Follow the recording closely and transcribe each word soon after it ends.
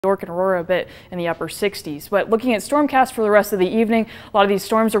York and Aurora a bit in the upper 60s. But looking at stormcast for the rest of the evening, a lot of these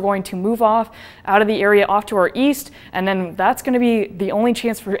storms are going to move off out of the area off to our east, and then that's going to be the only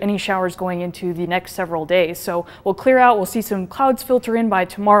chance for any showers going into the next several days. So we'll clear out, we'll see some clouds filter in by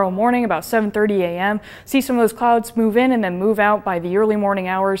tomorrow morning about 7:30 a.m. See some of those clouds move in and then move out by the early morning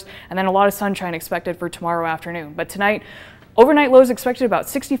hours, and then a lot of sunshine expected for tomorrow afternoon. But tonight, overnight lows expected about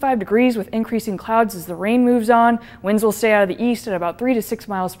 65 degrees with increasing clouds as the rain moves on. Winds will stay out of the east at about 3 to 6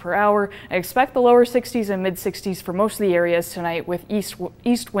 miles per hour. I expect the lower 60s and mid 60s for most of the areas tonight, with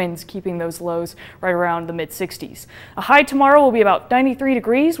east winds keeping those lows right around the mid 60s. A high tomorrow will be about 93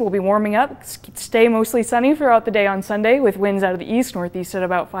 degrees. We'll be warming up, stay mostly sunny throughout the day on Sunday with winds out of the east northeast at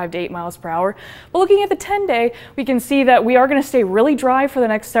about 5 to 8 miles per hour. But looking at the 10-day, we can see that we are going to stay really dry for the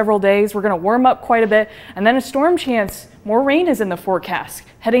next several days. We're going to warm up quite a bit, and then a storm chance. More rain is in the forecast.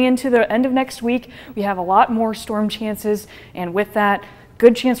 Heading into the end of next week, we have a lot more storm chances, and with that,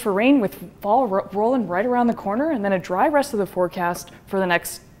 good chance for rain with fall rolling right around the corner, and then a dry rest of the forecast for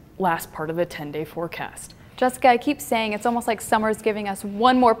the last part of the 10-day forecast. Jessica, I keep saying it's almost like summer's giving us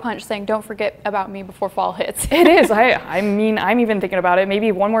one more punch saying don't forget about me before fall hits. It is. I mean, I'm even thinking about it.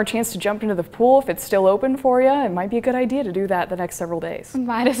 Maybe one more chance to jump into the pool if it's still open for you. It might be a good idea to do that the next several days.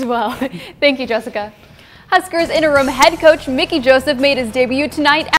 Might as well. Thank you, Jessica. Huskers interim head coach Mickey Joseph made his debut tonight